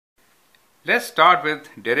Let's start with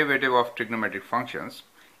derivative of trigonometric functions,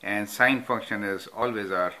 and sine function is always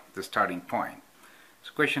the starting point.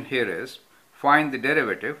 So question here is, find the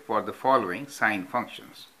derivative for the following sine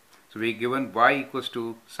functions. So we are given y equals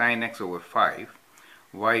to sine x over 5,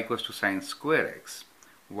 y equals to sine square x,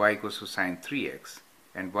 y equals to sine 3x,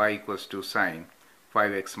 and y equals to sine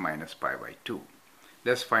 5x minus pi by 2.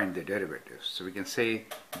 Let's find the derivatives. So we can say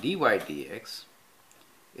dy dx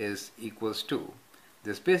is equals to,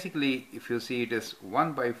 this basically, if you see, it is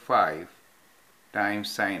 1 by 5 times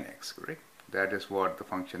sine x, correct? That is what the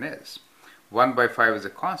function is. 1 by 5 is a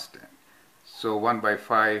constant. So 1 by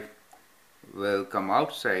 5 will come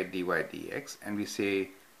outside dy dx, and we say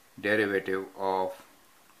derivative of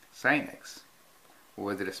sine x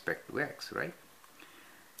with respect to x, right?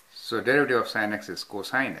 So derivative of sine x is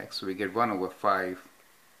cosine x, so we get 1 over 5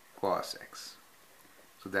 cos x.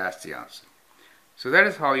 So that's the answer. So that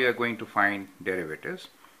is how you are going to find derivatives,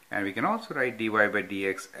 and we can also write dy by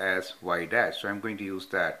dx as y dash. So I'm going to use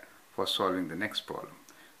that for solving the next problem.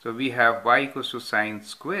 So we have y equals to sine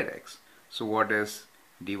square x. So what is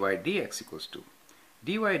dy dx equals to?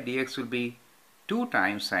 Dy dx will be 2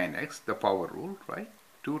 times sine x, the power rule, right?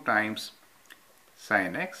 2 times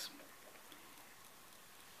sine x,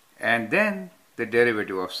 and then the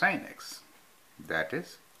derivative of sine x, that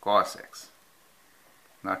is cos x.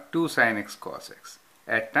 Now 2 sine x cos x.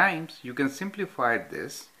 At times you can simplify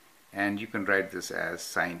this and you can write this as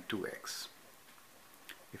sine 2x.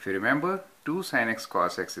 If you remember, 2 sine x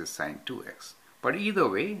cos x is sine 2x. But either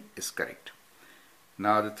way is correct.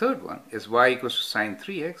 Now the third one is y equals to sine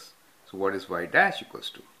 3x. So what is y dash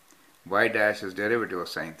equals to? Y dash is derivative of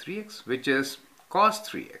sine 3x, which is cos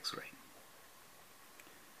 3x, right?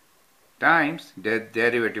 Times the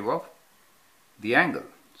derivative of the angle,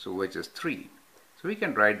 so which is 3. So we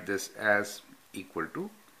can write this as equal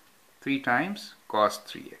to 3 times cos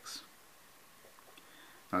 3x.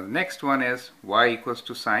 Now the next one is y equals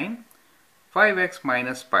to sine 5x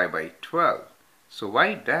minus pi by 12. So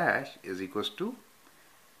y dash is equals to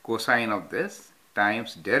cosine of this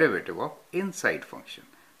times derivative of inside function.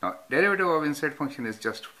 Now derivative of inside function is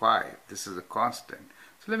just 5. This is a constant.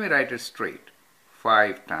 So let me write it straight.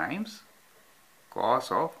 5 times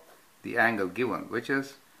cos of the angle given, which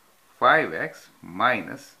is 5x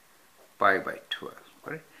minus pi by 12.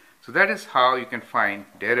 Correct? So that is how you can find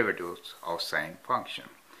derivatives of sine function.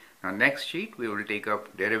 Now next sheet we will take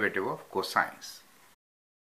up derivative of cosines.